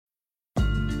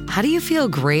How do you feel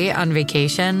great on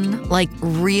vacation? Like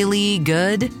really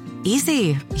good?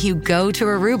 Easy. You go to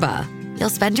Aruba. You'll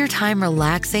spend your time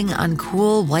relaxing on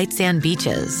cool white sand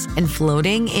beaches and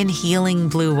floating in healing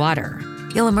blue water.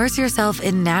 You'll immerse yourself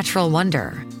in natural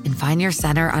wonder and find your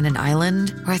center on an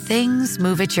island where things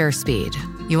move at your speed.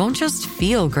 You won't just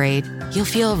feel great, you'll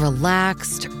feel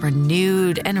relaxed,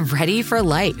 renewed, and ready for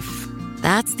life.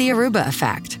 That's the Aruba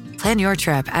effect. Plan your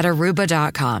trip at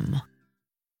Aruba.com.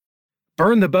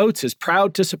 Burn the Boats is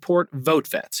proud to support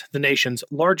VoteVets, the nation's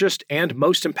largest and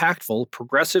most impactful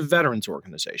progressive veterans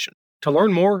organization. To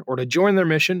learn more or to join their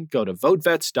mission, go to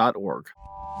votevets.org.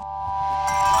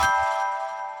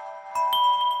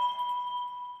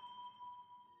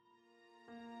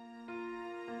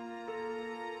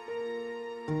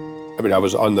 I mean, I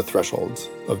was on the threshold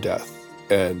of death.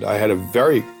 And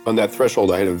on that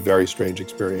threshold, I had a very strange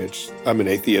experience. I'm an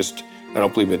atheist. I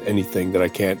don't believe in anything that I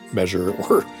can't measure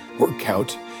or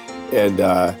count. And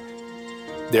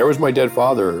there was my dead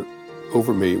father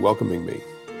over me, welcoming me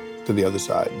to the other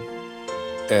side.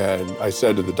 And I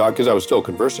said to the doctor, because I was still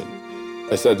conversing,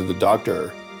 I said to the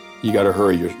doctor, "You got to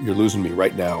hurry. You're losing me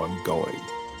right now. I'm going."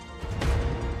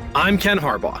 I'm Ken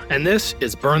Harbaugh, and this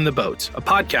is Burn the Boats, a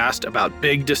podcast about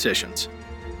big decisions.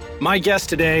 My guest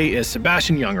today is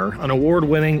Sebastian Junger, an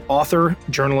award-winning author,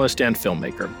 journalist, and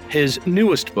filmmaker. His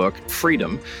newest book,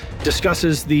 Freedom,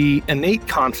 discusses the innate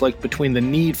conflict between the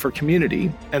need for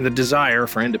community and the desire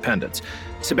for independence.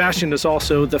 Sebastian is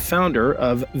also the founder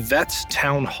of Vets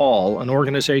Town Hall, an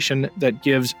organization that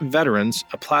gives veterans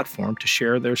a platform to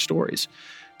share their stories.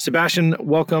 Sebastian,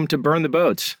 welcome to Burn the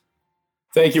Boats.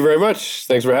 Thank you very much.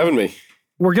 Thanks for having me.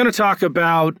 We're going to talk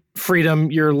about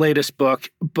Freedom, your latest book,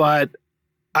 but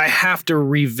I have to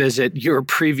revisit your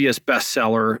previous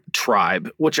bestseller, Tribe,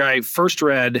 which I first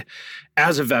read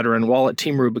as a veteran while at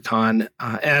Team Rubicon,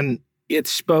 and it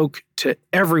spoke to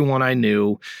everyone I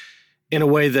knew in a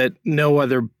way that no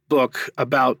other book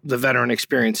about the veteran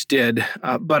experience did.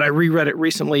 But I reread it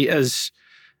recently as,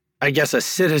 I guess, a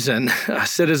citizen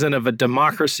of a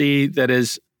democracy that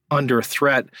is under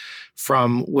threat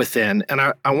from within. And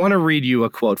I want to read you a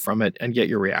quote from it and get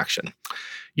your reaction.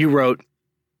 You wrote,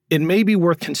 "It may be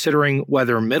worth considering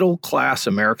whether middle-class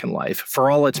American life,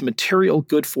 for all its material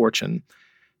good fortune,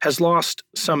 has lost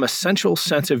some essential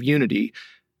sense of unity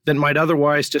that might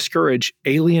otherwise discourage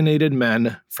alienated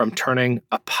men from turning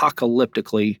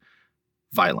apocalyptically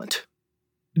violent."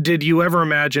 Did you ever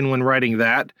imagine when writing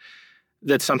that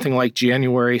something like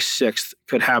January 6th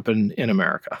could happen in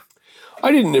America?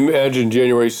 I didn't imagine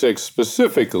January 6th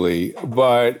specifically,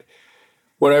 but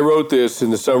when I wrote this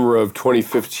in the summer of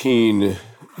 2015,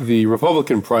 the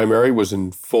Republican primary was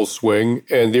in full swing,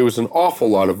 and there was an awful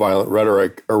lot of violent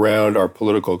rhetoric around our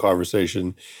political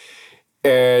conversation.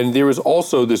 And there was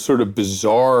also this sort of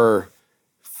bizarre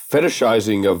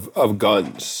fetishizing of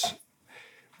guns,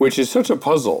 which is such a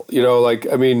puzzle.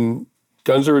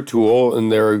 Guns are a tool,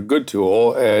 and they're a good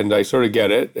tool, and I sort of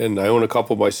get it, and I own a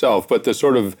couple myself. But the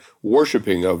sort of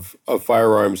worshiping of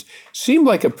firearms seemed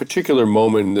like a particular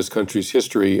moment in this country's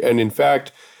history, and in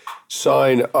fact,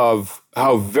 sign of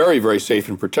how very, very safe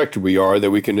and protected we are,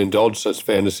 that we can indulge such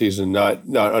fantasies and not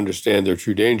understand their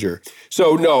true danger.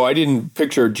 So no, I didn't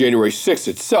picture January 6th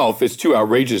itself. It's too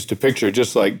outrageous to picture,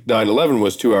 just like 9/11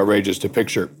 was too outrageous to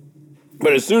picture.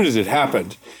 But as soon as it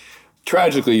happened,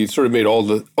 tragically, it sort of made all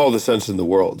the sense in the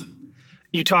world.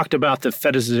 You talked about the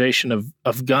fetishization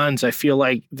of guns. I feel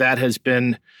like that has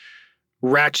been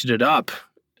ratcheted up.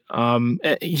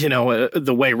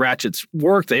 The way ratchets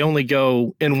work, they only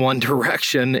go in one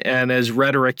direction. And as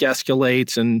rhetoric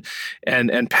escalates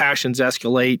and passions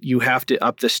escalate, you have to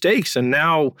up the stakes. And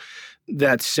now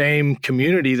that same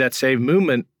community, that same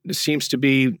movement seems to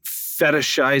be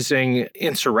fetishizing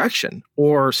insurrection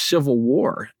or civil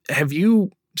war. Have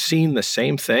you seen the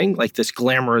same thing, like this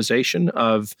glamorization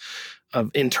of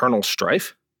internal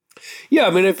strife? Yeah,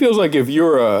 it feels like if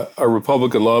you're a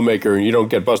Republican lawmaker and you don't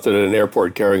get busted at an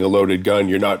airport carrying a loaded gun,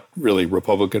 you're not really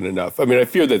Republican enough. I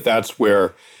fear that that's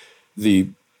where the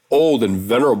old and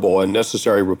venerable and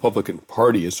necessary Republican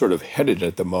Party is sort of headed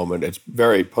at the moment. It's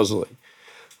very puzzling.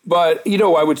 But,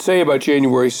 I would say about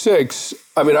January 6th,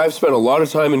 I've spent a lot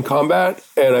of time in combat,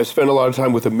 and I've spent a lot of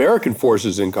time with American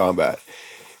forces in combat.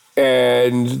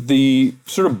 And the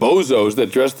sort of bozos that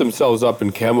dressed themselves up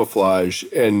in camouflage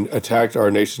and attacked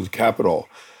our nation's capital,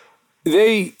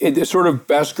 they're sort of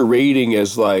masquerading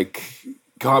as like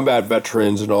combat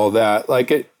veterans and all that.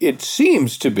 Like it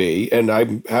seems to be, and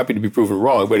I'm happy to be proven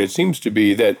wrong, but it seems to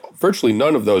be that virtually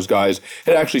none of those guys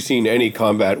had actually seen any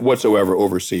combat whatsoever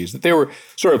overseas, that they were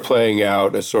sort of playing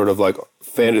out a sort of like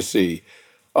fantasy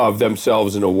of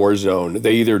themselves in a war zone.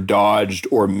 They either dodged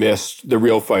or missed the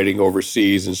real fighting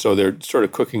overseas, and so they're sort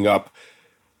of cooking up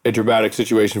a dramatic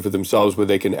situation for themselves where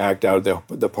they can act out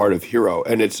the part of hero.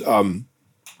 And it's, among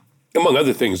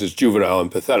other things, it's juvenile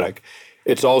and pathetic.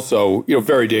 It's also,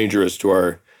 very dangerous to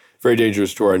our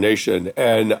nation.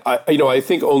 And I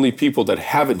think only people that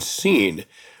haven't seen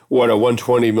what a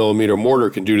 120 millimeter mortar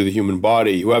can do to the human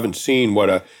body, who haven't seen what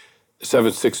a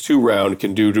 7.62 round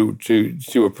can do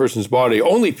to a person's body,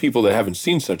 only people that haven't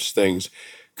seen such things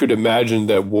could imagine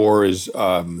that war is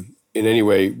in any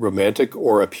way romantic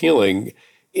or appealing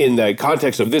in the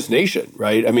context of this nation,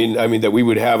 right? I mean that we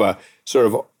would have a sort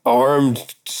of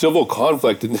armed civil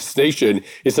conflict in this nation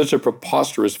is such a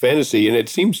preposterous fantasy, and it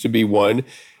seems to be one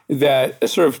that a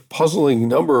sort of puzzling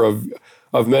number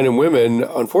of men and women,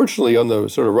 unfortunately, on the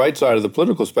sort of right side of the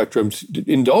political spectrum,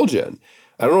 indulge in.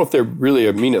 I don't know if they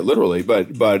really mean it literally,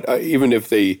 but even if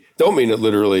they don't mean it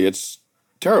literally, it's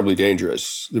terribly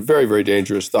dangerous. They're very, very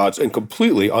dangerous thoughts and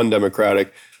completely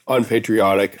undemocratic,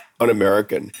 unpatriotic,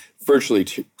 un-American, virtually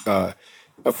a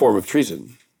form of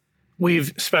treason.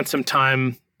 We've spent some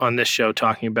time on this show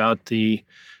talking about the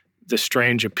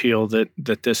strange appeal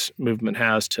that this movement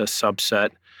has to a subset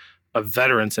of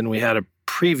veterans, and we had a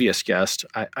previous guest,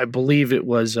 I believe it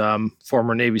was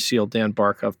former Navy SEAL Dan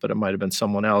Barkov, but it might have been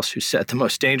someone else, who said the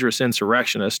most dangerous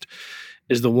insurrectionist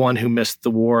is the one who missed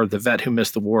the war, the vet who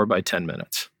missed the war by 10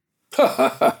 minutes.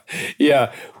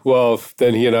 Yeah, well,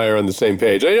 then he and I are on the same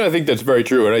page. I think that's very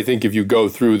true. And I think if you go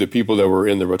through the people that were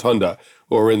in the rotunda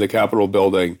or in the Capitol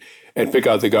building and pick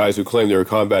out the guys who claim they were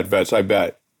combat vets, I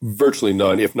bet virtually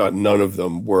none, if not none of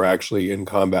them, were actually in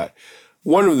combat.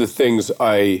 One of the things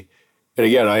and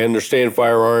again, I understand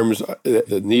firearms,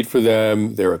 the need for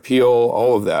them, their appeal,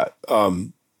 all of that.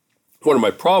 One of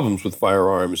my problems with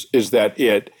firearms is that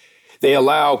they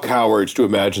allow cowards to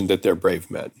imagine that they're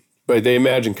brave men. Right? They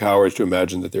imagine cowards to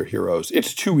imagine that they're heroes.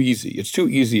 It's too easy. It's too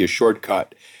easy a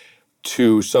shortcut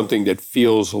to something that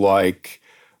feels like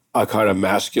a kind of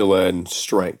masculine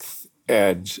strength.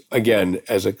 And again,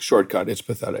 as a shortcut, it's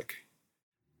pathetic.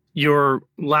 Your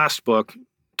last book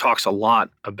talks a lot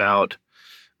about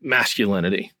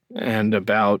masculinity and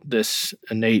about this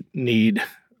innate need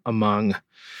among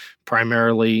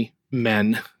primarily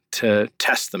men to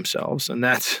test themselves. And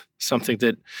that's something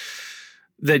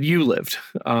that you lived.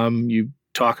 You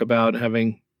talk about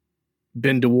having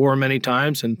been to war many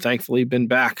times and thankfully been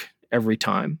back every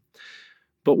time.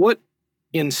 But what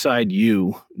inside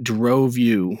you drove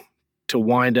you to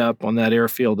wind up on that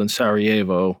airfield in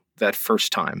Sarajevo that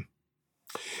first time?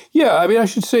 Yeah, I mean, I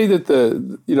should say that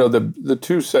the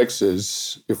two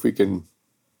sexes, if we can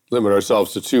limit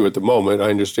ourselves to two at the moment, I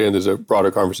understand there's a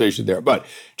broader conversation there, but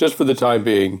just for the time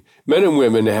being, men and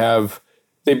women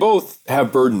they both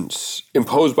have burdens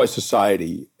imposed by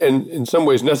society, and in some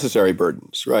ways necessary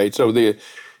burdens, right? So the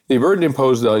burden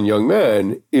imposed on young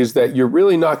men is that you're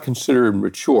really not considered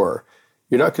mature.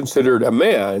 You're not considered a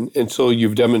man until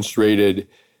you've demonstrated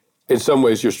in some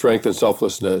ways your strength and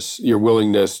selflessness, your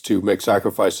willingness to make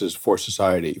sacrifices for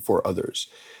society, for others.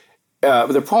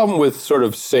 But the problem with sort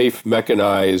of safe,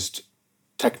 mechanized,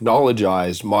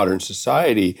 technologized modern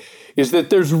society is that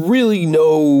there's really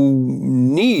no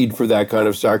need for that kind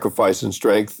of sacrifice and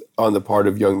strength on the part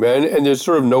of young men, and there's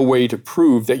sort of no way to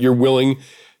prove that you're willing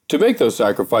to make those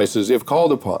sacrifices if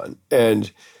called upon.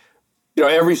 And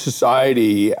every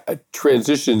society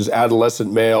transitions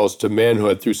adolescent males to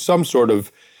manhood through some sort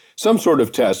of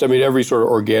test. I mean, every sort of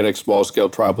organic, small-scale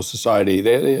tribal society,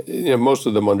 most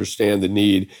of them understand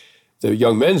the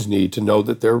young men's need to know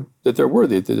that they're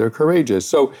worthy, that they're courageous.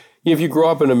 So if you grow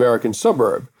up in an American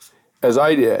suburb, as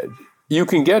I did, you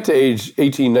can get to age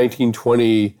 18, 19,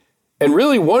 20, and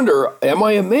really wonder, am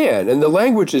I a man? And the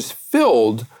language is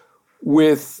filled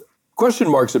with question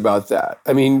marks about that.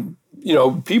 I mean,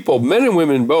 people, men and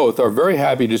women both, are very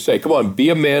happy to say, come on, be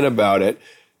a man about it,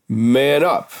 man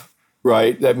up,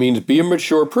 right? That means be a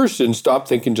mature person, stop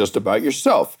thinking just about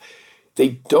yourself.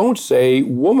 They don't say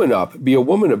woman up, be a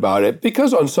woman about it,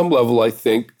 because on some level, I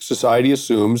think society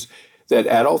assumes that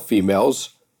adult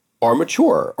females are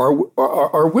mature,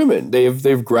 are women.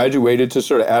 They've graduated to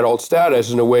sort of adult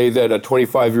status in a way that a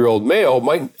 25-year-old male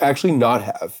might actually not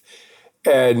have.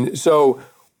 And so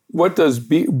what does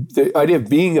the idea of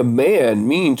being a man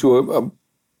mean to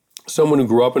someone who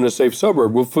grew up in a safe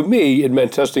suburb? Well, for me, it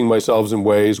meant testing myself in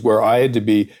ways where I had to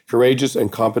be courageous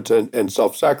and competent and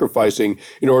self-sacrificing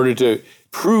in order to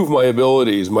prove my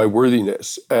abilities, my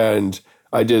worthiness. And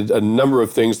I did a number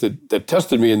of things that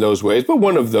tested me in those ways, but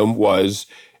one of them was,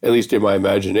 at least in my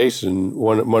imagination,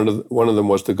 one of them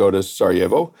was to go to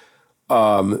Sarajevo.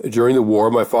 during the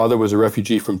war. My father was a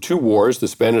refugee from two wars, the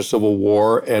Spanish Civil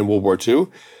War and World War II.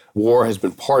 War has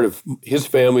been part of his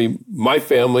family, my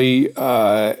family,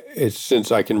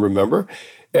 since I can remember.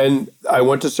 And I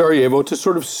went to Sarajevo to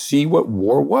sort of see what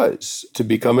war was, to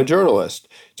become a journalist,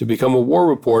 to become a war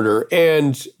reporter,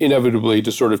 and inevitably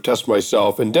to sort of test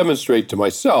myself and demonstrate to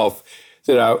myself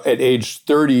that at age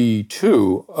 31,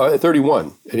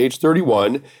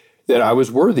 that I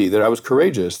was worthy, that I was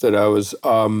courageous, that I was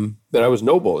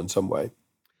noble in some way.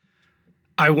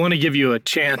 I want to give you a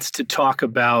chance to talk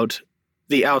about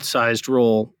the outsized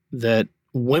role that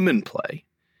women play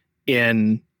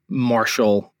in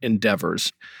martial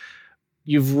endeavors.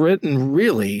 You've written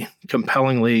really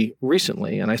compellingly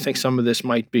recently, and I think some of this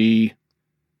might be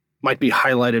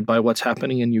highlighted by what's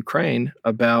happening in Ukraine,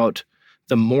 about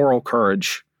the moral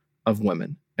courage of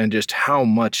women and just how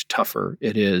much tougher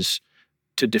it is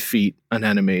to defeat an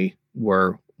enemy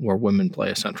where women play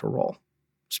a central role.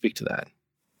 Speak to that.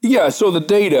 Yeah, so the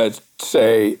data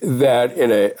say that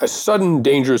in a sudden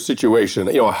dangerous situation,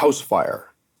 a house fire,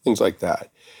 things like that,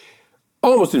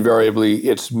 almost invariably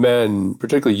it's men,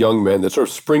 particularly young men, that sort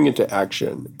of spring into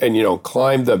action and,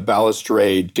 climb the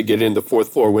balustrade to get in the fourth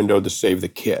floor window to save the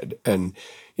kid. And,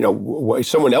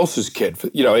 someone else's kid,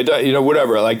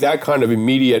 whatever, like that kind of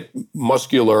immediate,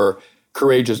 muscular,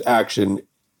 courageous action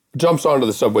jumps onto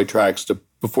the subway tracks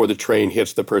before the train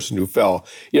hits the person who fell.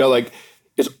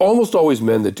 It's almost always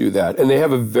men that do that. And they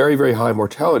have a very, very high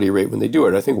mortality rate when they do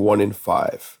it. I think 1 in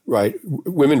 5, right?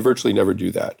 Women virtually never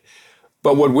do that.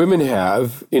 But what women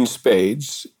have in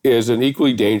spades is an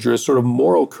equally dangerous sort of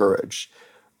moral courage.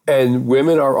 And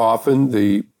women are often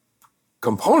the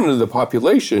component of the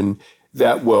population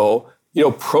that will,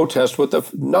 protest what the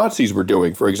Nazis were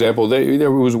doing. For example,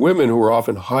 there was women who were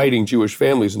often hiding Jewish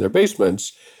families in their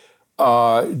basements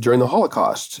during the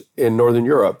Holocaust in Northern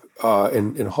Europe,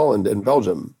 in Holland and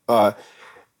Belgium, a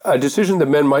decision that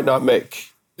men might not make.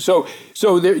 So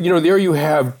there you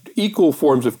have equal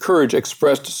forms of courage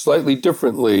expressed slightly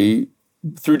differently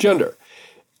through gender.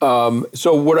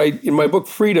 So in my book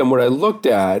Freedom, what I looked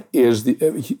at is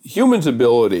the human's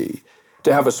ability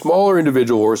to have a smaller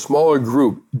individual or a smaller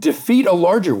group defeat a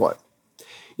larger one.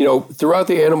 Throughout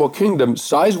the animal kingdom,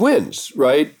 size wins,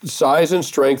 right? Size and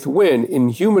strength win. In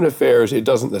human affairs, it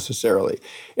doesn't necessarily.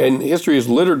 And history is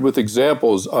littered with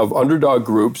examples of underdog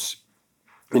groups,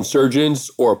 insurgents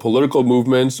or political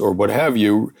movements or what have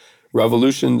you,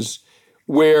 revolutions,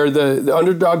 where the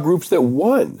underdog groups that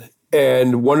won.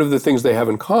 And one of the things they have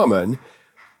in common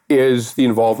is the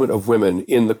involvement of women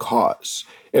in the cause.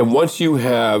 And once you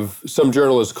have, some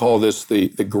journalists call this the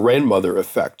grandmother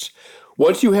effect.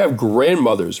 Once you have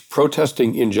grandmothers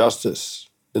protesting injustice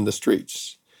in the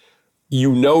streets,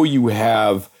 you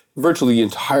have virtually the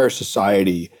entire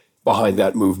society behind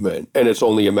that movement. And it's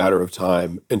only a matter of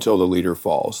time until the leader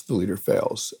falls, the leader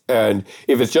fails. And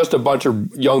if it's just a bunch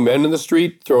of young men in the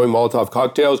street throwing Molotov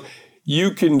cocktails,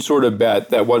 you can sort of bet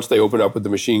that once they open up with the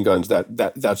machine guns,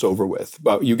 that's over with.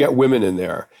 But you get women in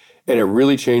there, and it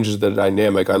really changes the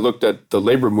dynamic. I looked at the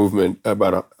labor movement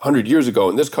about 100 years ago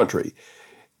in this country.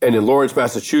 And in Lawrence,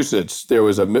 Massachusetts, there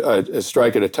was a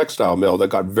strike at a textile mill that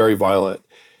got very violent.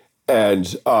 And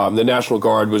the National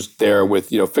Guard was there with,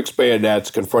 fixed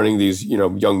bayonets confronting these,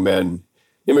 young men,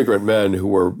 immigrant men who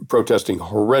were protesting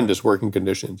horrendous working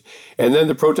conditions. And then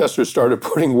the protesters started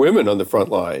putting women on the front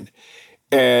line.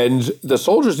 And the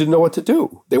soldiers didn't know what to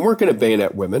do. They weren't going to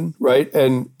bayonet women, right?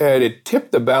 And it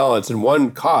tipped the balance. And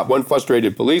one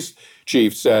frustrated police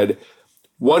chief said,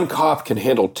 one cop can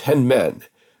handle 10 men,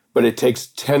 but it takes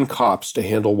 10 cops to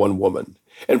handle one woman.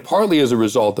 And partly as a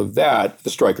result of that, the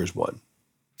strikers won.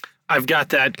 I've got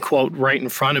that quote right in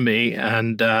front of me,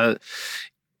 and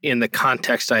in the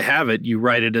context I have it, you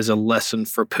write it as a lesson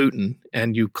for Putin,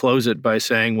 and you close it by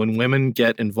saying, when women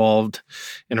get involved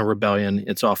in a rebellion,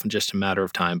 it's often just a matter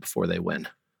of time before they win.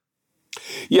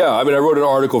 Yeah, I wrote an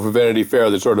article for Vanity Fair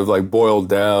that sort of boiled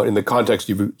down, in the context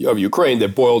of Ukraine,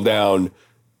 that boiled down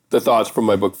the thoughts from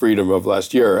my book Freedom of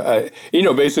last year.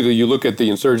 Basically, you look at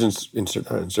the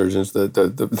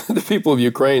the people of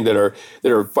Ukraine that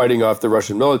are fighting off the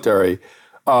Russian military.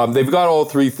 They've got all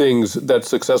three things that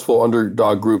successful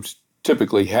underdog groups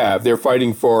typically have. They're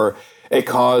fighting for a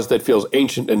cause that feels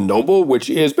ancient and noble, which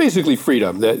is basically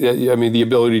freedom. The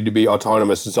ability to be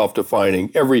autonomous and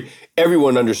self-defining.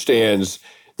 Everyone understands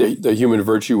the human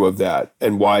virtue of that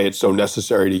and why it's so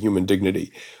necessary to human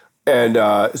dignity. And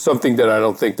something that I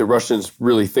don't think the Russians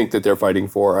really think that they're fighting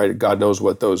for. God knows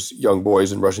what those young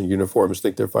boys in Russian uniforms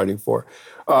think they're fighting for.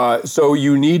 So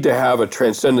you need to have a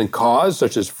transcendent cause,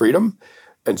 such as freedom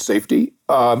and safety.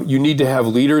 You need to have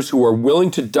leaders who are willing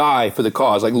to die for the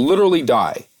cause, like literally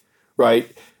die,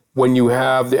 right? When you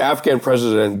have the Afghan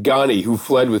president Ghani, who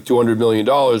fled with $200 million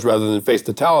rather than face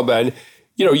the Taliban,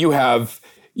 you have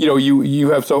a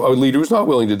leader who's not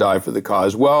willing to die for the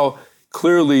cause. Well,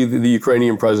 clearly the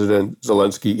Ukrainian president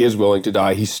Zelensky is willing to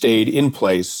die. He stayed in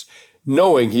place,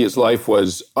 knowing his life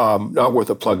was not worth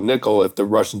a plug nickel if the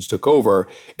Russians took over.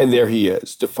 And there he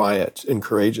is, defiant and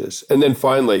courageous. And then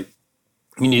finally,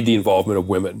 you need the involvement of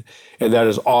women. And that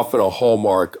is often a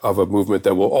hallmark of a movement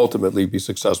that will ultimately be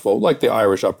successful, like the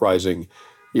Irish uprising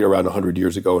around 100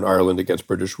 years ago in Ireland against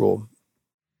British rule.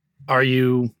 Are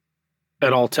you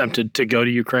at all tempted to go to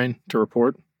Ukraine to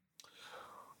report?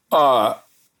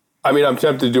 I'm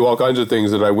tempted to do all kinds of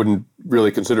things that I wouldn't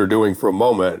really consider doing for a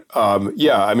moment.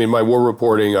 My war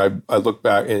reporting, I look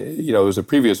back, it was a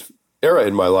previous era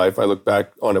in my life. I look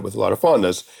back on it with a lot of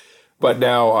fondness. But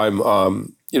now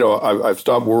I've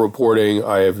stopped war reporting.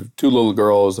 I have two little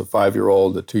girls, a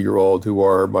 5-year-old, a 2-year-old, who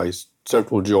are my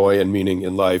central joy and meaning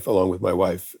in life, along with my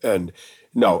wife. And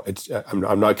no,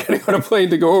 I'm not getting on a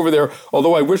plane to go over there,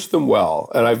 although I wish them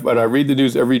well. And I read the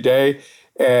news every day,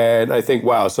 and I think,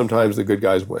 wow, sometimes the good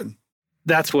guys win.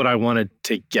 That's what I wanted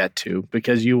to get to,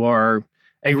 because you are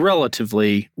a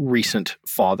relatively recent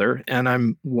father, and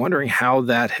I'm wondering how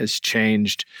that has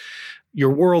changed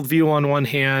your worldview on one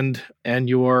hand and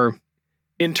your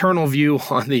internal view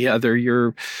on the other,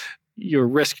 your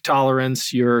risk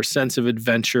tolerance, your sense of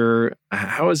adventure.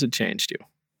 How has it changed you?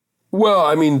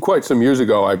 Well, quite a few years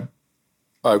ago,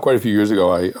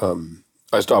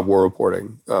 I stopped war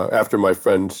reporting. After my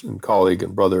friend and colleague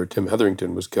and brother, Tim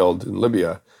Hetherington, was killed in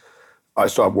Libya, I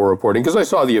stopped war reporting because I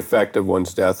saw the effect of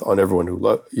one's death on everyone who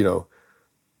loves you.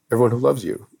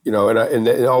 And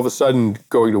all of a sudden,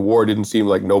 going to war didn't seem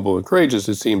like noble and courageous.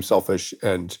 It seemed selfish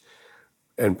and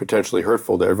potentially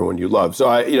hurtful to everyone you love. So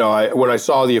when I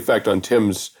saw the effect on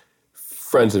Tim's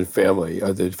friends and family,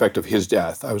 the effect of his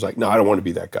death, I was like, no, I don't want to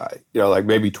be that guy. Like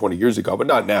maybe 20 years ago, but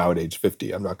not now at age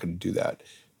 50. I'm not going to do that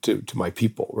to my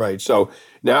people, right? So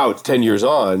now it's 10 years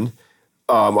on.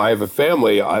 I have a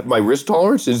family. My risk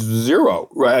tolerance is zero,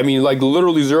 right?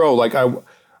 Literally zero. Like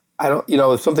I don't,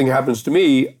 if something happens to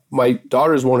me, my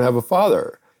daughters won't have a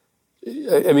father.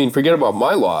 Forget about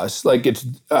my loss. I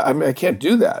can't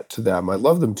do that to them. I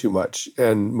love them too much.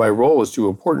 And my role is too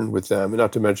important with them, and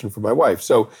not to mention for my wife.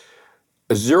 So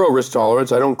a zero risk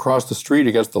tolerance. I don't cross the street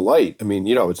against the light.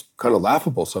 It's kind of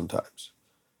laughable sometimes.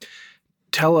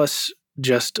 Tell us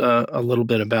just a little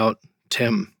bit about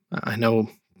Tim. I know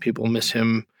people miss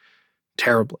him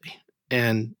terribly.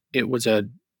 And it was a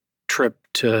trip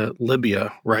to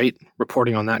Libya, right?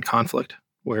 Reporting on that conflict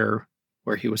where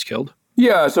he was killed.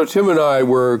 Yeah, so Tim and I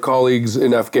were colleagues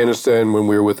in Afghanistan when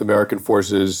we were with American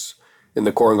forces in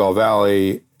the Korangal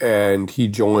Valley, and he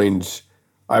joined.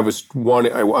 I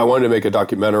wanted to make a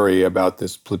documentary about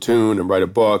this platoon and write a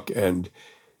book, and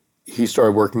he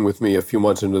started working with me a few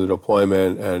months into the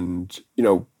deployment, and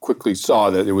quickly saw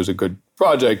that it was a good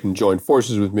project and joined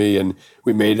forces with me, and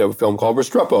we made a film called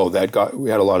Restrepo we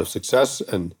had a lot of success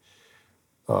and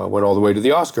went all the way to the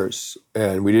Oscars.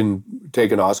 And we didn't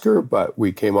take an Oscar, but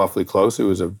we came awfully close. It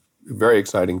was a very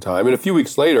exciting time. And a few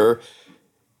weeks later,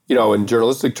 in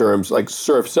journalistic terms, like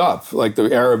surfs up, like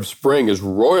the Arab Spring is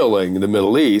roiling in the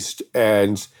Middle East.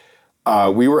 And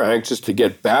we were anxious to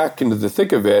get back into the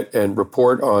thick of it and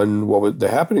report on what were the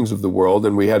happenings of the world.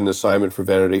 And we had an assignment for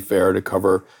Vanity Fair to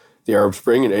cover the Arab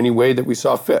Spring in any way that we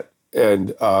saw fit.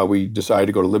 And we decided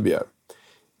to go to Libya.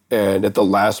 And at the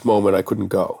last moment, I couldn't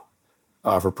go.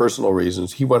 For personal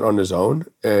reasons. He went on his own,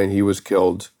 and he was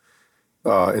killed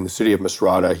in the city of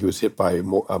Misrata. He was hit by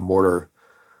a mortar,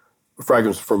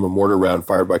 fragments from a mortar round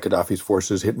fired by Gaddafi's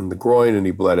forces, hit in the groin, and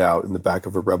he bled out in the back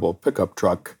of a rebel pickup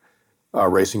truck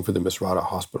racing for the Misrata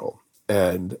hospital.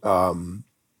 And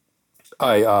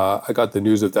I got the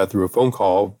news of that through a phone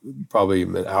call, probably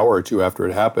an hour or two after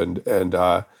it happened, and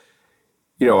I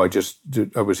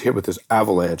was hit with this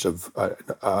avalanche of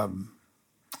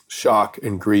shock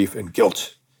and grief and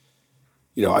guilt.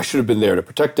 I should have been there to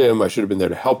protect him. I should have been there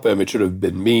to help him. It should have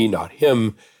been me, not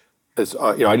him. As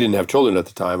I didn't have children at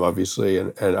the time, obviously,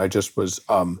 and I just was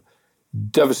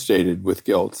devastated with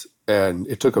guilt. And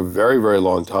it took a very, very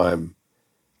long time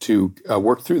to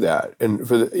work through that. And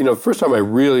for the first time I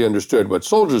really understood what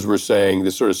soldiers were saying,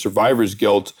 this sort of survivor's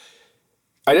guilt.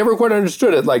 I never quite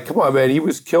understood it. Like, come on, man, he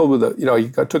was killed with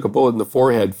took a bullet in the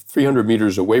forehead 300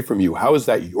 meters away from you. How is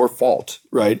that your fault,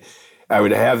 right? I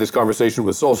would have this conversation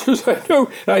with soldiers. I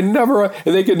know, and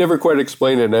they could never quite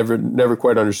explain it, never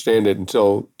quite understand it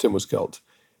until Tim was killed.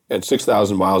 And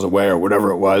 6,000 miles away or whatever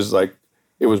it was, like,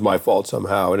 it was my fault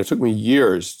somehow. And it took me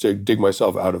years to dig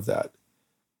myself out of that.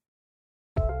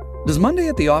 Does Monday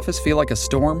at the office feel like a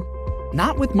storm?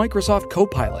 Not with Microsoft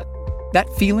Copilot. That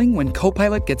feeling when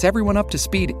Copilot gets everyone up to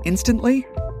speed instantly?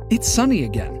 It's sunny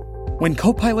again. When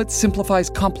Copilot simplifies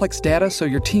complex data so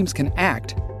your teams can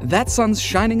act, that sun's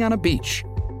shining on a beach.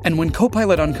 And when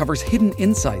Copilot uncovers hidden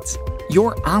insights,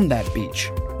 you're on that beach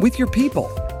with your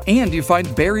people, and you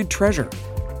find buried treasure.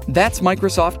 That's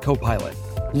Microsoft Copilot.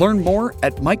 Learn more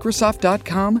at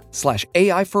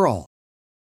Microsoft.com/AI for all.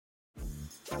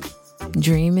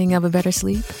 Dreaming of a better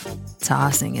sleep?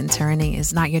 Tossing and turning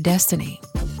is not your destiny.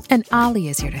 And Ollie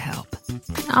is here to help.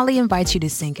 Ollie invites you to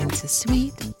sink into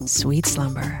sweet, sweet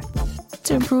slumber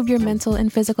to improve your mental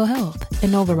and physical health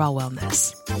and overall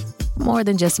wellness. More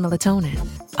than just melatonin,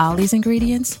 Ollie's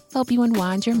ingredients help you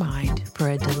unwind your mind for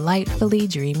a delightfully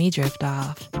dreamy drift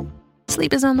off.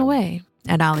 Sleep is on the way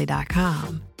at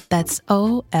Ollie.com. That's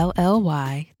OLLY.com.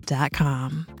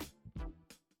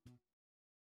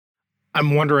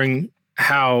 I'm wondering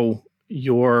how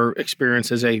your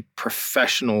experience as a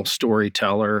professional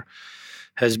storyteller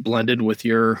has blended with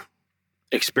your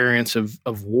experience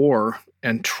of war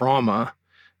and trauma,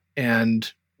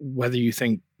 and whether you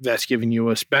think that's given you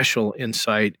a special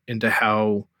insight into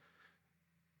how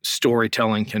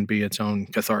storytelling can be its own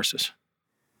catharsis.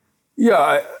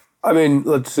 Yeah, I mean,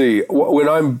 let's see. When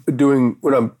I'm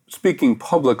speaking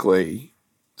publicly,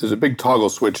 there's a big toggle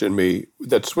switch in me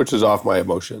that switches off my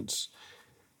emotions.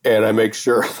 And I make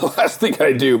sure the last thing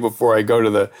I do before I go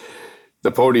to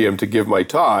the podium to give my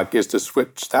talk is to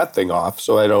switch that thing off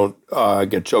so I don't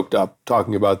get choked up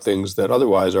talking about things that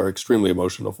otherwise are extremely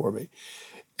emotional for me.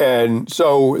 And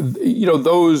so,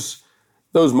 those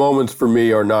moments for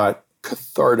me are not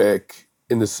cathartic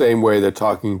in the same way that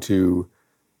talking to,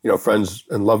 friends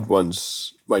and loved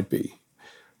ones might be.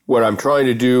 What I'm trying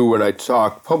to do when I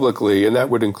talk publicly, and that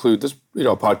would include this,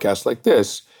 podcast like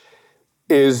this,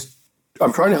 is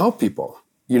I'm trying to help people.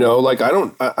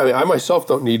 I myself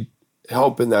don't need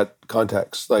help in that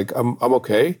context. Like I'm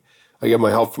okay. I get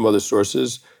my help from other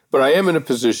sources, but I am in a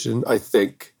position, I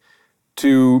think,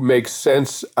 to make some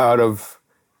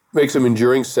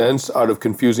enduring sense out of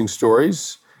confusing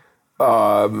stories.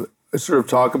 Sort of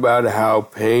talk about how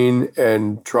pain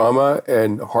and trauma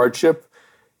and hardship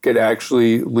can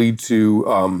actually lead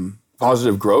to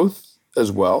positive growth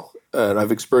as well. And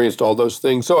I've experienced all those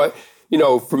things. So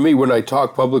for me, when I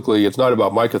talk publicly, it's not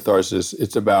about my catharsis.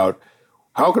 It's about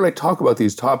how can I talk about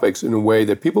these topics in a way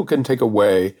that people can take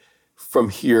away from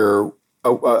here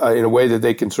in a way that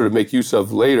they can sort of make use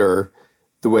of later,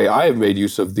 the way I have made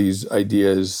use of these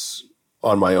ideas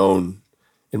in my own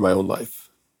life.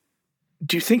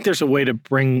 Do you think there's a way to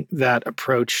bring that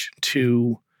approach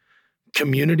to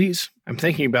communities? I'm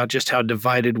thinking about just how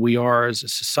divided we are as a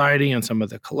society and some of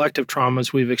the collective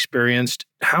traumas we've experienced.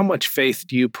 How much faith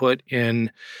do you put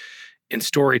in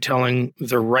storytelling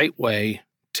the right way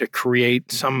to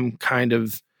create some kind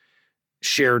of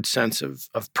shared sense of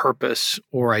purpose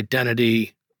or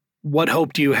identity? What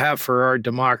hope do you have for our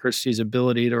democracy's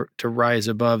ability to rise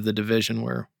above the division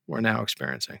we're now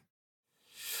experiencing?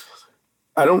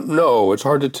 I don't know. It's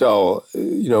hard to tell.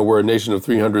 We're a nation of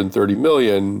 330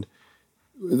 million.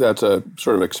 That's a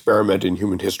sort of experiment in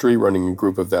human history, running a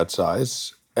group of that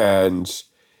size. And,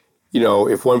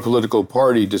 if one political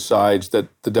party decides that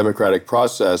the democratic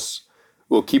process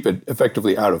will keep it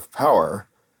effectively out of power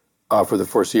for the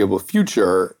foreseeable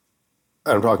future,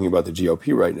 and I'm talking about the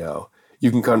GOP right now,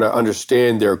 you can kind of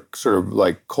understand their sort of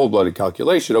like cold-blooded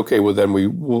calculation. Okay, well, then we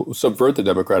will subvert the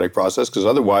democratic process because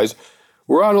otherwise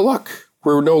we're out of luck.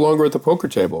 We're no longer at the poker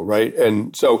table, right?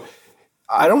 And so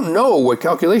I don't know what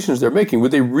calculations they're making.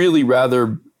 Would they really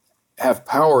rather have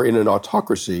power in an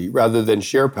autocracy rather than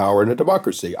share power in a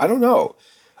democracy? I don't know.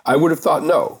 I would have thought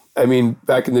no. I mean,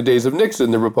 back in the days of Nixon,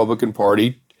 the Republican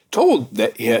Party told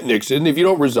Nixon, if you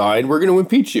don't resign, we're going to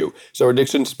impeach you. So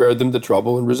Nixon spared them the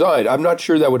trouble and resigned. I'm not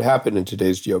sure that would happen in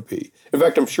today's GOP. In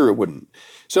fact, I'm sure it wouldn't.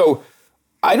 So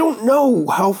I don't know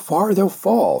how far they'll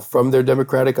fall from their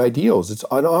democratic ideals. It's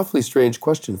an awfully strange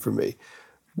question for me.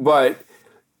 But,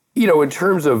 in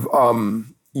terms of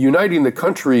uniting the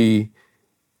country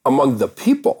among the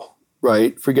people,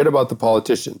 right? Forget about the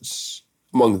politicians,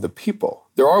 among the people.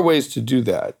 There are ways to do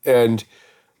that. And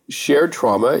shared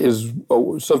trauma is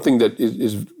something that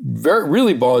is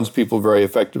really bonds people very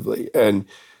effectively. And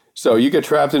so you get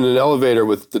trapped in an elevator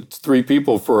with the three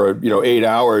people for 8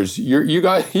 hours. You're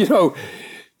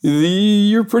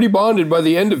pretty bonded by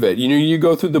the end of it. You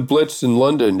go through the Blitz in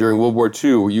London during World War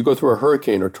II. You go through a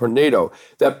hurricane or tornado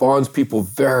that bonds people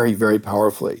very, very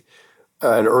powerfully.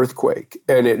 An earthquake,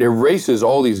 and it erases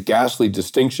all these ghastly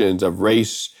distinctions of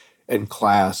race and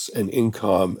class and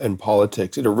income and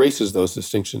politics. It erases those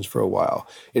distinctions for a while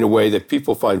in a way that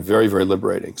people find very, very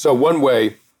liberating. So one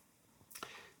way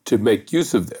to make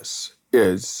use of this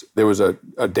is there was a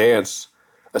dance,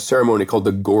 a ceremony called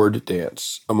the Gourd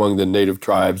Dance among the native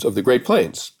tribes of the Great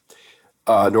Plains,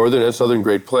 northern and southern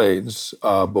Great Plains,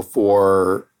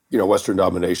 before Western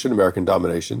domination, American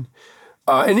domination.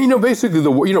 And basically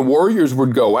the warriors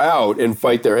would go out and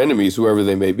fight their enemies, whoever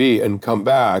they may be, and come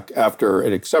back after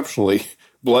an exceptionally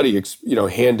bloody,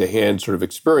 hand-to-hand sort of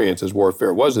experience, as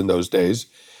warfare was in those days,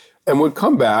 and would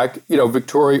come back,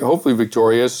 hopefully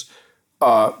victorious,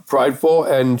 prideful,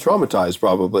 and traumatized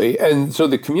probably. And so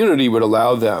the community would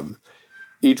allow them,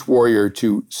 each warrior,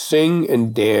 to sing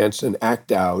and dance and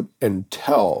act out and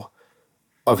tell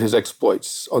of his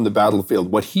exploits on the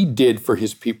battlefield, what he did for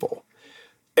his people.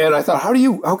 And I thought,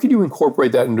 how could you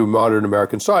incorporate that into modern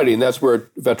American society? And that's where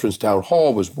Veterans Town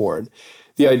Hall was born.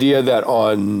 The idea that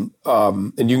and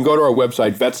you can go to our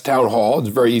website, Vets Town Hall. It's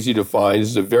very easy to find. This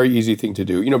is a very easy thing to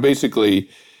do. Basically,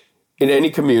 in any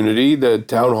community, the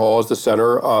town hall is the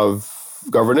center of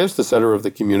governance, the center of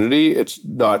the community. It's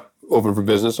not open for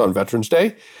business on Veterans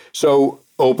Day. So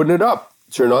open it up,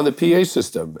 turn on the PA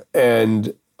system.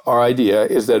 And our idea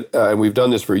is that, and we've done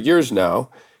this for years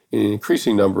now, in an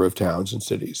increasing number of towns and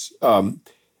cities,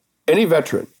 any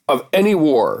veteran of any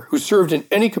war who served in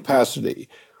any capacity,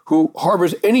 who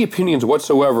harbors any opinions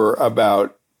whatsoever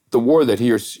about the war that he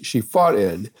or she fought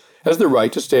in, has the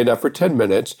right to stand up for 10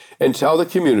 minutes and tell the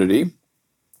community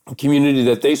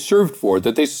that they served for,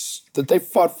 that they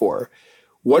fought for,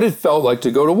 what it felt like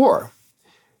to go to war.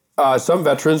 Some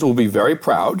veterans will be very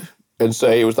proud and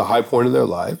say it was the high point of their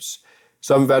lives.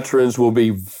 Some veterans will be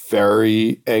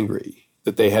very angry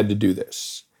that they had to do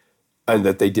this, and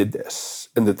that they did this,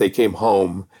 and that they came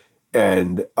home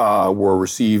and were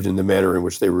received in the manner in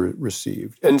which they were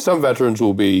received. And some veterans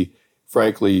will be,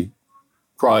 frankly,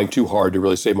 crying too hard to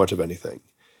really say much of anything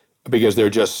because they're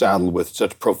just saddled with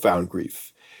such profound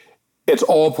grief. It's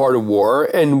all part of war.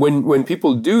 And when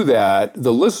people do that,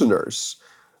 the listeners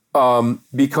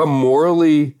become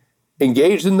morally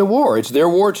engaged in the war. It's their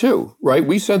war too, right?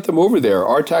 We sent them over there.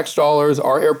 Our tax dollars,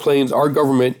 our airplanes, our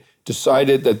government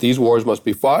decided that these wars must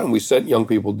be fought, and we sent young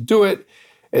people to do it.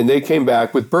 And they came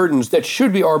back with burdens that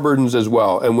should be our burdens as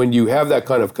well. And when you have that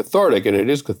kind of cathartic, and it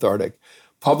is cathartic,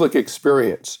 public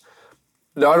experience,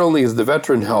 not only is the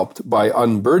veteran helped by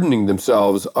unburdening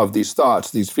themselves of these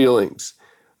thoughts, these feelings,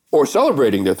 or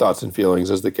celebrating their thoughts and feelings,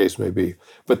 as the case may be,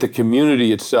 but the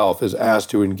community itself is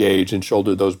asked to engage and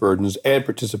shoulder those burdens and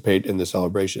participate in the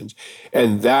celebrations.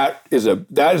 And that is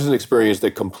an experience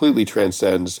that completely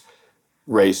transcends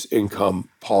race, income,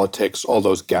 politics, all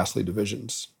those ghastly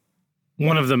divisions.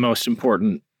 One of the most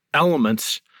important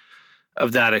elements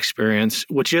of that experience,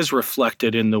 which is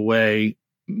reflected in the way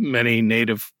many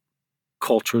Native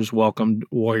cultures welcomed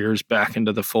warriors back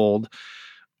into the fold,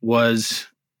 was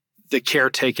the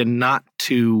care taken not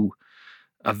to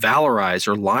valorize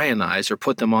or lionize or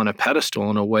put them on a pedestal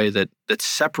in a way that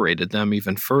separated them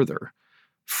even further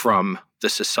from the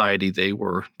society they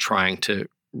were trying to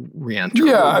re-enter.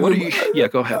 Yeah,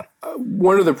 go ahead.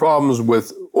 One of the problems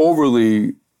with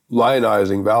overly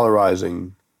lionizing,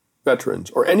 valorizing veterans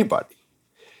or anybody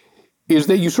is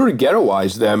that you sort of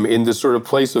ghettoize them in this sort of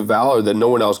place of valor that no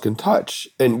one else can touch.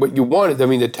 And what you want,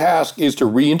 the task is to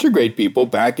reintegrate people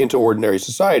back into ordinary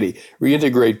society,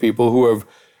 reintegrate people who have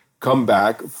come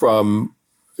back from,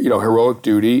 heroic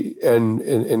duty and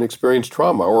experienced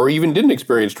trauma, or even didn't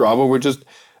experience trauma, were just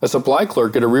a supply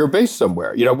clerk at a rear base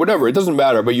somewhere, whatever, it doesn't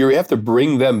matter, but you have to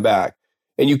bring them back.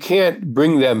 And you can't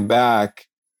bring them back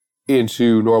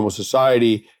into normal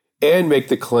society and make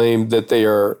the claim that they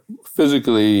are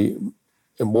physically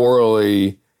and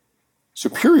morally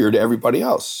superior to everybody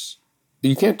else.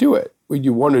 You can't do it. What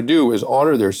you want to do is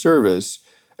honor their service,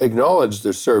 acknowledge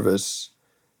their service,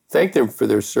 thank them for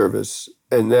their service,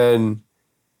 and then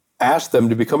ask them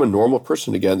to become a normal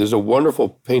person again. There's a wonderful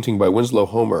painting by Winslow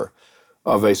Homer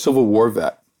of a Civil War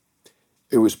vet.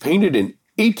 It was painted in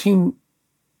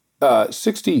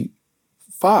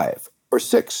 1865 or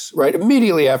 6, right?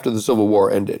 Immediately after the Civil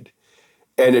War ended.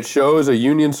 And it shows a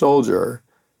Union soldier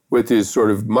with his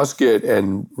sort of musket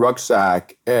and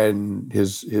rucksack and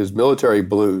his military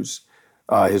blues,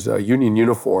 his Union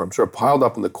uniform, sort of piled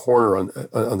up in the corner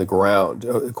on the ground,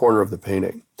 the corner of the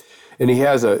painting. And he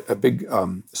has a big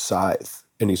scythe,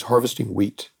 and he's harvesting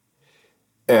wheat.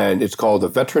 And it's called A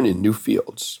Veteran in New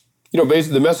Fields.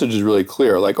 Basically the message is really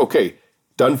clear. Like, okay,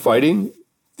 done fighting,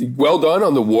 well done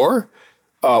on the war,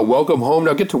 welcome home,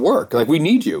 now get to work. Like, we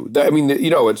need you.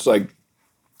 It's like,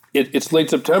 it's late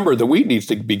September, the wheat needs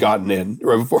to be gotten in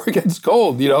right before it gets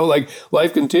cold, like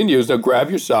life continues. Now grab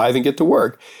your scythe and get to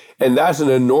work. And that's an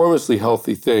enormously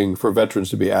healthy thing for veterans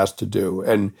to be asked to do.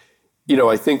 And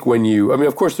I think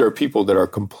of course, there are people that are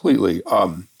completely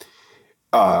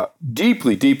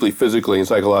deeply, deeply physically and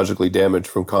psychologically damaged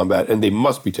from combat, and they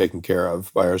must be taken care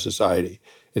of by our society.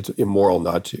 It's immoral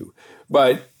not to.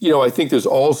 But, I think there's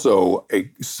also a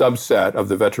subset of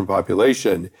the veteran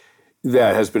population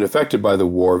that has been affected by the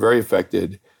war, very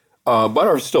affected, but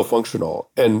are still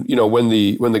functional. And, when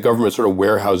the government sort of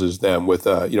warehouses them with,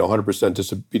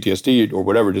 100% PTSD or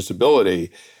whatever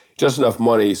disability, just enough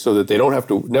money so that they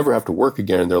never have to work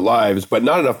again in their lives, but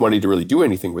not enough money to really do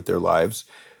anything with their lives.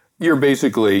 You're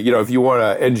basically, if you want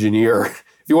to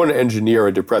engineer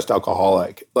a depressed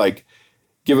alcoholic, like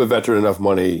give a veteran enough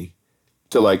money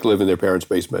to live in their parents'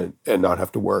 basement and not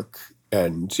have to work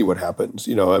and see what happens.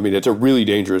 It's a really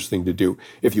dangerous thing to do.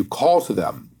 If you call to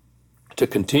them to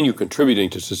continue contributing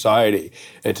to society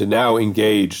and to now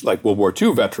engage, like World War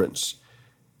II veterans,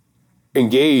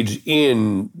 engage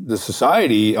in the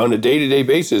society on a day-to-day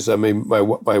basis. My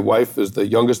wife is the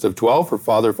youngest of 12. Her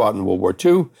father fought in World War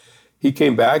II. He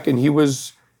came back and he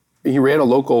ran a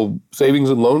local savings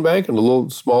and loan bank in a little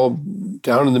small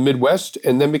town in the Midwest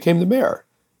and then became the mayor.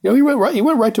 He went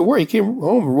right to work. He came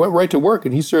home and went right to work,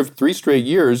 and he served 3 straight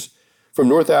years from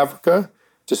North Africa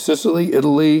to Sicily,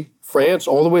 Italy, France,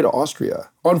 all the way to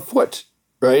Austria on foot,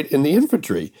 right, in the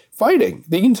infantry, fighting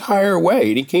the entire way.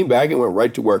 And he came back and went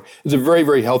right to work. It's a very,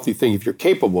 very healthy thing if you're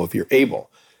capable, if you're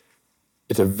able.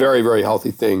 It's a very, very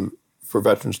healthy thing for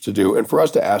veterans to do and for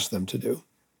us to ask them to do.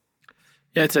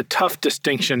 Yeah, it's a tough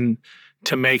distinction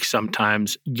to make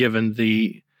sometimes, given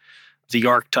the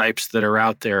archetypes that are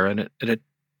out there, and it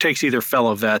takes either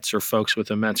fellow vets or folks with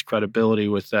immense credibility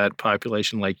with that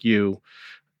population like you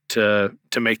to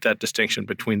make that distinction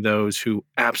between those who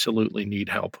absolutely need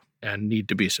help and need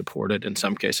to be supported in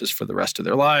some cases for the rest of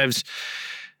their lives,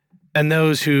 and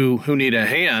those who need a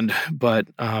hand, but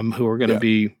who are going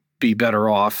to be better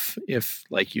off if,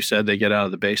 like you said, they get out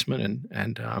of the basement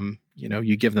and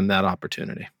you give them that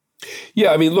opportunity.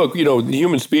 Yeah, look, the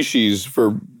human species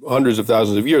for hundreds of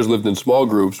thousands of years lived in small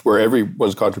groups where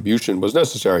everyone's contribution was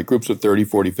necessary, groups of 30,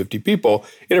 40, 50 people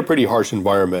in a pretty harsh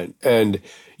environment. And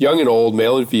young and old,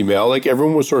 male and female,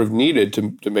 everyone was sort of needed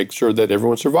to make sure that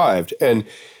everyone survived. And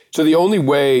so the only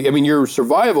way, your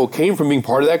survival came from being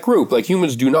part of that group.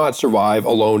 Humans do not survive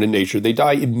alone in nature. They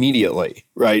die immediately,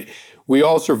 right? We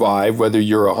all survive, whether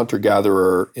you're a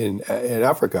hunter-gatherer in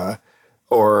Africa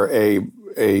or a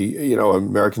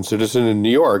American citizen in New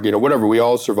York, whatever. We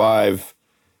all survive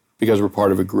because we're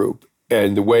part of a group.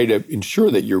 And the way to ensure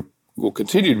that you will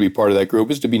continue to be part of that group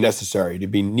is to be necessary, to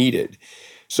be needed.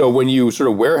 So when you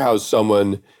sort of warehouse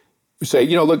someone, say,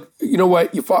 look, you know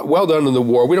what? You fought well done in the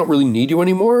war. We don't really need you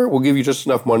anymore. We'll give you just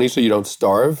enough money so you don't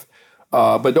starve.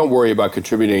 But don't worry about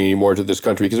contributing anymore to this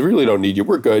country because we really don't need you.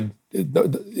 We're good.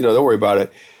 Don't worry about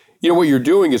it. What you're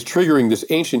doing is triggering this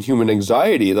ancient human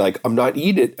anxiety, like I'm not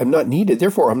needed,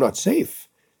 therefore I'm not safe.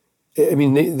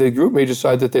 The group may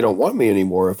decide that they don't want me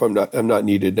anymore if I'm not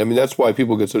needed. That's why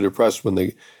people get so depressed when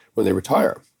they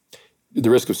retire. The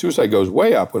risk of suicide goes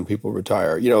way up when people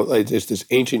retire. It's this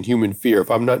ancient human fear.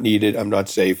 If I'm not needed, I'm not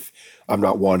safe, I'm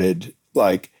not wanted.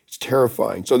 It's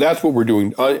terrifying. So that's what we're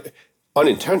doing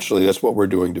unintentionally. That's what we're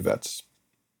doing to vets.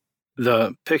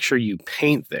 The picture you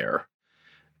paint there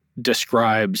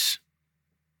describes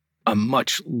a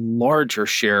much larger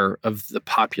share of the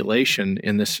population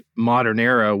in this modern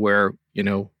era where,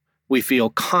 we feel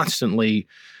constantly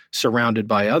surrounded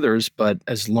by others, but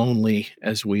as lonely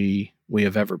as we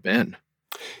have ever been.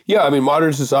 Yeah,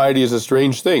 modern society is a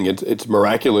strange thing. It's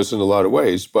miraculous in a lot of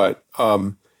ways, but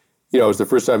it's the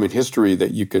first time in history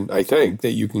that you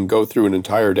can go through an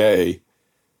entire day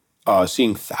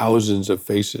seeing thousands of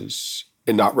faces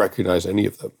and not recognize any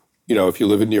of them. If you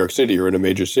live in New York City or in a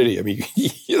major city,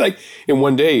 you're in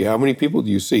one day, how many people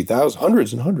do you see?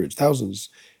 Hundreds and hundreds, thousands,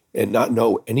 and not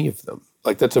know any of them.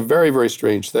 That's a very, very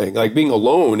strange thing. Being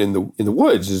alone in the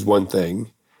woods is one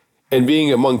thing, and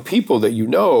being among people that you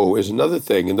know is another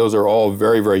thing. And those are all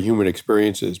very, very human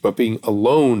experiences. But being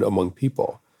alone among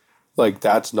people,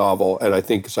 that's novel. And I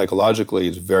think psychologically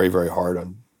it's very, very hard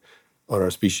on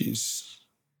our species.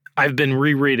 I've been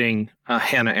rereading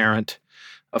Hannah Arendt,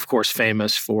 of course,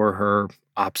 famous for her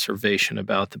observation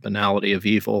about the banality of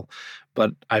evil,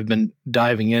 but I've been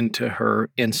diving into her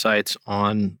insights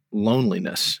on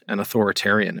loneliness and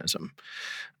authoritarianism.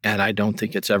 And I don't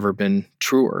think it's ever been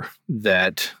truer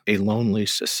that a lonely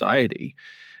society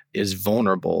is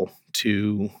vulnerable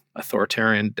to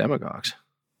authoritarian demagogues.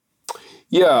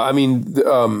 Yeah, God,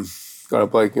 I'm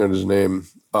blanking on his name.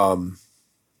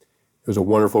 He was a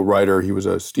wonderful writer. He was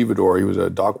a stevedore. He was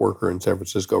a dock worker in San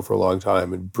Francisco for a long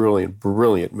time, and brilliant,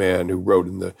 brilliant man who wrote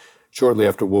in the shortly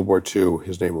after World War II.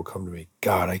 His name will come to me.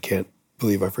 God, I can't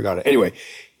believe I forgot it. Anyway,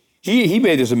 he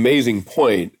made this amazing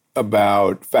point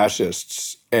about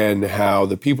fascists and how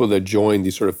the people that join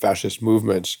these sort of fascist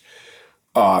movements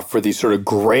for these sort of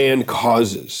grand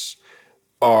causes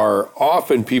are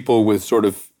often people with sort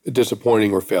of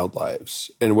disappointing or failed lives.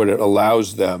 And what it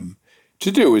allows them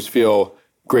to do is feel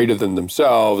greater than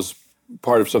themselves,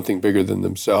 part of something bigger than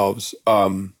themselves.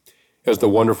 As the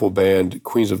wonderful band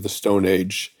Queens of the Stone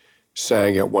Age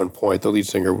sang at one point, the lead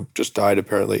singer just died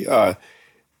apparently, I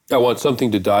want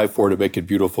something to die for to make it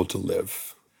beautiful to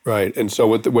live, right? And so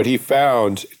what he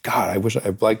found, God, I wish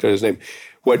I blanked on his name.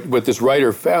 What this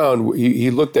writer found,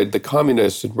 he looked at the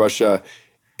communists in Russia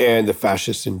and the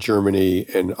fascists in Germany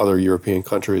and other European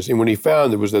countries. And what he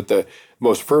found was that the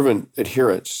most fervent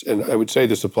adherents, and I would say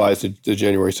this applies to the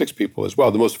January 6 people as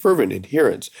well, the most fervent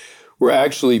adherents were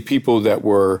actually people that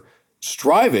were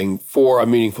striving for a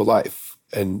meaningful life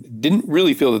and didn't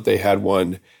really feel that they had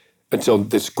one until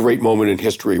this great moment in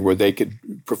history where they could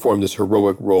perform this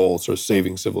heroic role, sort of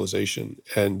saving civilization.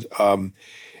 And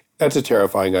that's a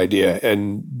terrifying idea.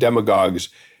 And demagogues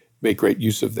make great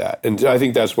use of that. And I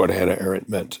think that's what Hannah Arendt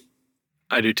meant.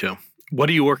 I do too. What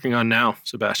are you working on now,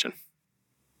 Sebastian?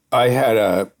 I had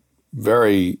a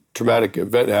very traumatic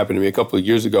event happen to me a couple of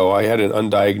years ago. I had an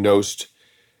undiagnosed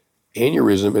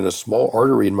aneurysm in a small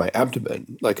artery in my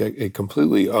abdomen, like a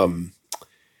completely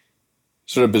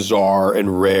sort of bizarre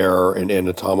and rare and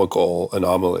anatomical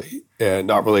anomaly, and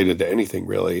not related to anything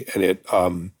really. And it,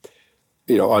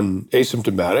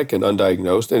 asymptomatic and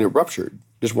undiagnosed, and it ruptured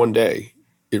just one day.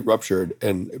 It ruptured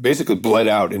and basically bled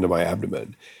out into my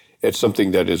abdomen. It's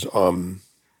something that is,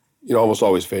 almost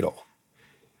always fatal.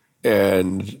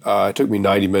 And it took me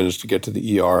 90 minutes to get to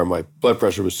the ER. And my blood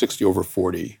pressure was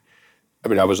 60/40. I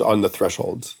mean, I was on the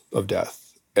threshold of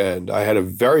death. And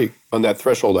on that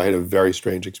threshold, I had a very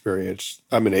strange experience.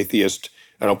 I'm an atheist.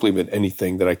 I don't believe in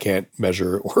anything that I can't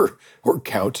measure or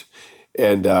count.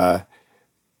 And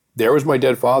there was my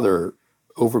dead father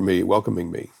over me,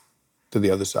 welcoming me to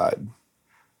the other side.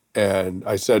 And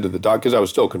I said to the doctor, because I was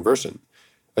still conversant,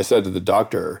 I said to the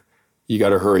doctor, you got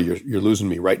to hurry. You're losing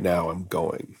me right now. I'm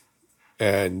going.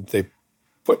 And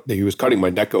he was cutting my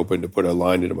neck open to put a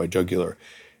line into my jugular.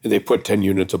 And they put 10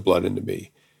 units of blood into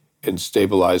me and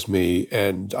stabilized me.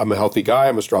 And I'm a healthy guy.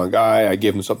 I'm a strong guy. I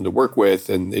gave them something to work with.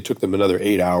 And it took them another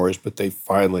 8 hours, but they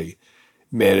finally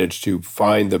managed to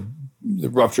find the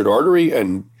ruptured artery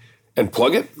and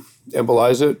plug it,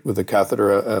 embolize it with a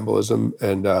catheter embolism.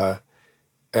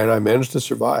 And I managed to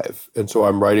survive. And so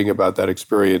I'm writing about that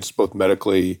experience, both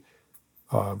medically,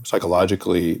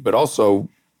 psychologically, but also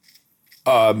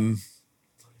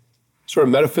sort of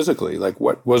metaphysically, like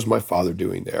what was my father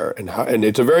doing there? And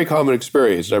it's a very common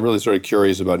experience. And I'm really sort of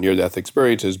curious about near-death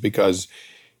experiences because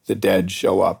the dead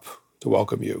show up to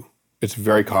welcome you. It's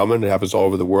very common. It happens all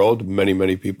over the world, many,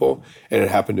 many people. And it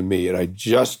happened to me. And I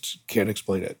just can't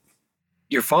explain it.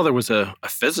 Your father was a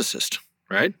physicist,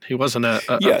 right? He wasn't a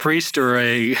priest or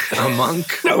a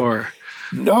monk.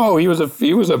 No, he was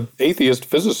a atheist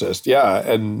physicist. Yeah,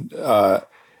 and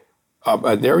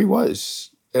there he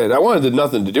was, and I wanted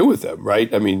nothing to do with him.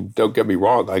 Right? I mean, don't get me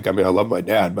wrong. I love my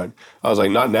dad, but I was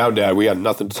like, not now, Dad. We got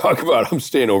nothing to talk about. I'm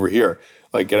staying over here.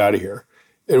 Like, get out of here.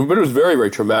 But it was very,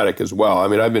 very traumatic as well. I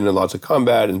mean, I've been in lots of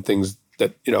combat and things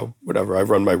that whatever. I've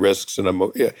run my risks, and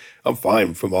I'm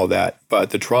fine from all that. But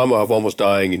the trauma of almost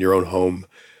dying in your own home,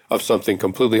 of something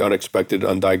completely unexpected,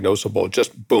 undiagnosable,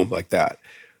 just boom, like that.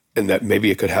 And that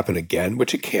maybe it could happen again,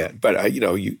 which it can't. But I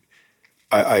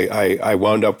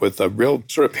wound up with a real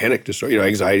sort of panic disorder,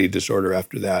 anxiety disorder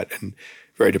after that, and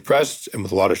very depressed and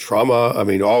with a lot of trauma. I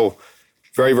mean, all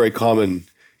very, very common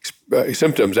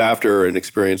symptoms after an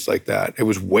experience like that. It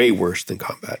was way worse than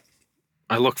combat.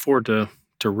 I look forward to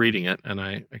reading it, and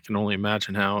I can only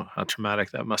imagine how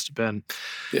traumatic that must have been.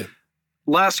 Yeah.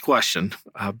 Last question,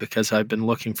 because I've been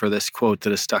looking for this quote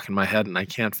that is stuck in my head, and I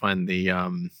can't find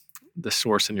the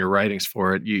source in your writings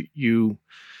for it. You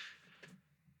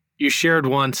shared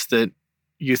once that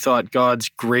you thought God's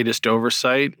greatest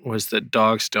oversight was that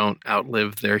dogs don't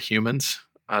outlive their humans.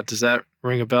 Does that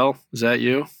ring a bell? Is that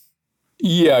you?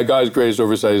 Yeah, God's greatest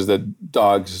oversight is that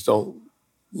dogs don't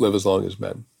live as long as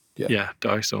men. Yeah,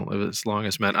 dogs don't live as long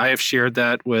as men. I have shared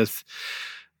that with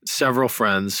several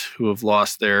friends who have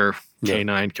lost their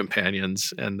canine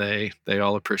companions, and they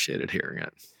all appreciated hearing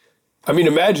it. I mean,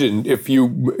 imagine if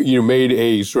you made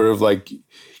a sort of like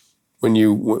when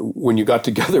you got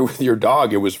together with your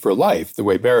dog, it was for life, the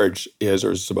way marriage is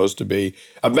or is supposed to be.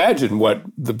 Imagine what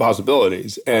the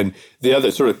possibilities. And the other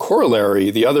sort of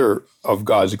corollary, the other of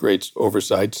God's great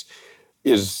oversights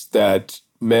is that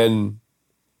men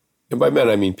and by men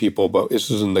I mean people, but this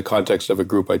is in the context of a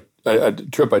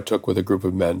trip I took with a group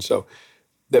of men, so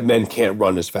that men can't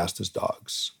run as fast as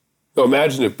dogs. So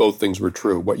imagine if both things were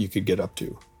true, what you could get up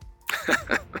to.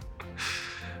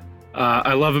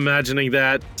 I love imagining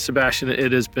that. Sebastian,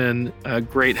 it has been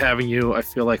great having you. I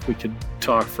feel like we could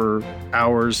talk for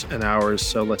hours and hours,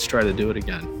 so let's try to do it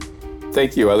again.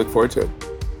 Thank you. I look forward to it.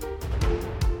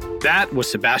 That was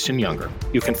Sebastian Junger.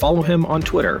 You can follow him on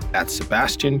Twitter at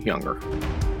Sebastian Junger.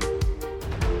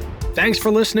 Thanks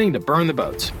for listening to Burn the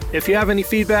Boats. If you have any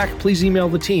feedback, please email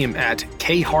the team at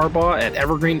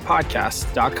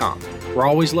kharbaugh@evergreenpodcasts.com. We're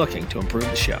always looking to improve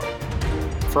the show.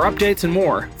 For updates and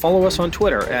more, follow us on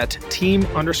Twitter at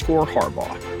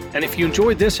 @team_Harbaugh. And if you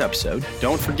enjoyed this episode,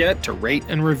 don't forget to rate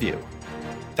and review.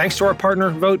 Thanks to our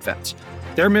partner, VoteVets.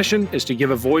 Their mission is to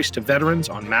give a voice to veterans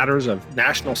on matters of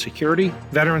national security,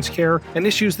 veterans care, and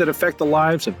issues that affect the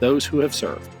lives of those who have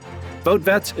served.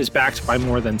 VoteVets is backed by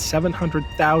more than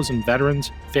 700,000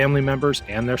 veterans, family members,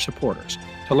 and their supporters.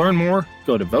 To learn more,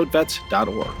 go to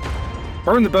votevets.org.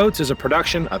 Burn the Boats is a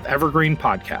production of Evergreen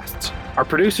Podcasts. Our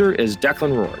producer is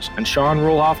Declan Roars, and Sean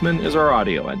Rule-Hoffman is our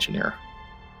audio engineer.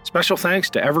 Special thanks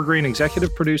to Evergreen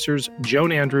executive producers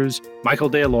Joan Andrews, Michael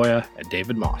DeAloia, and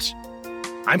David Moss.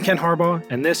 I'm Ken Harbaugh,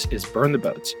 and this is Burn the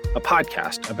Boats, a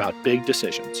podcast about big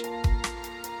decisions.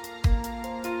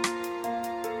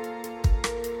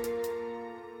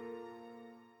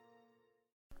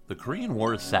 The Korean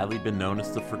War has sadly been known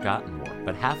as the Forgotten War,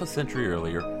 but half a century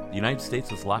earlier, the United States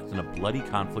was locked in a bloody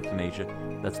conflict in Asia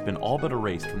that's been all but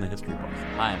erased from the history books.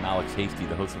 Hi, I'm Alex Hasty,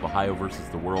 the host of Ohio versus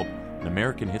the World, an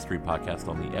American history podcast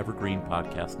on the Evergreen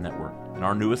Podcast Network. In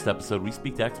our newest episode, we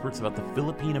speak to experts about the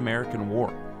Philippine-American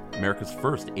War, America's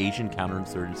first Asian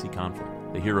counterinsurgency conflict.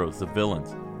 The heroes, the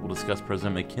villains. We'll discuss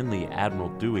President McKinley, Admiral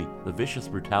Dewey, the vicious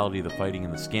brutality of the fighting,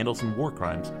 and the scandals and war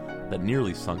crimes that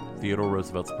nearly sunk Theodore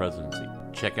Roosevelt's presidency.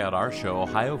 Check out our show,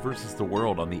 Ohio versus the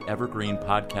World, on the Evergreen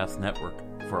Podcast Network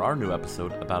for our new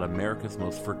episode about America's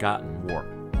most forgotten war.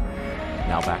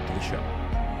 Now back to the show.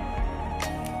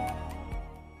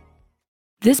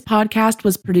 This podcast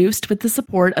was produced with the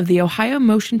support of the Ohio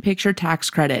Motion Picture Tax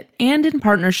Credit and in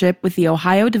partnership with the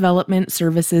Ohio Development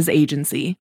Services Agency.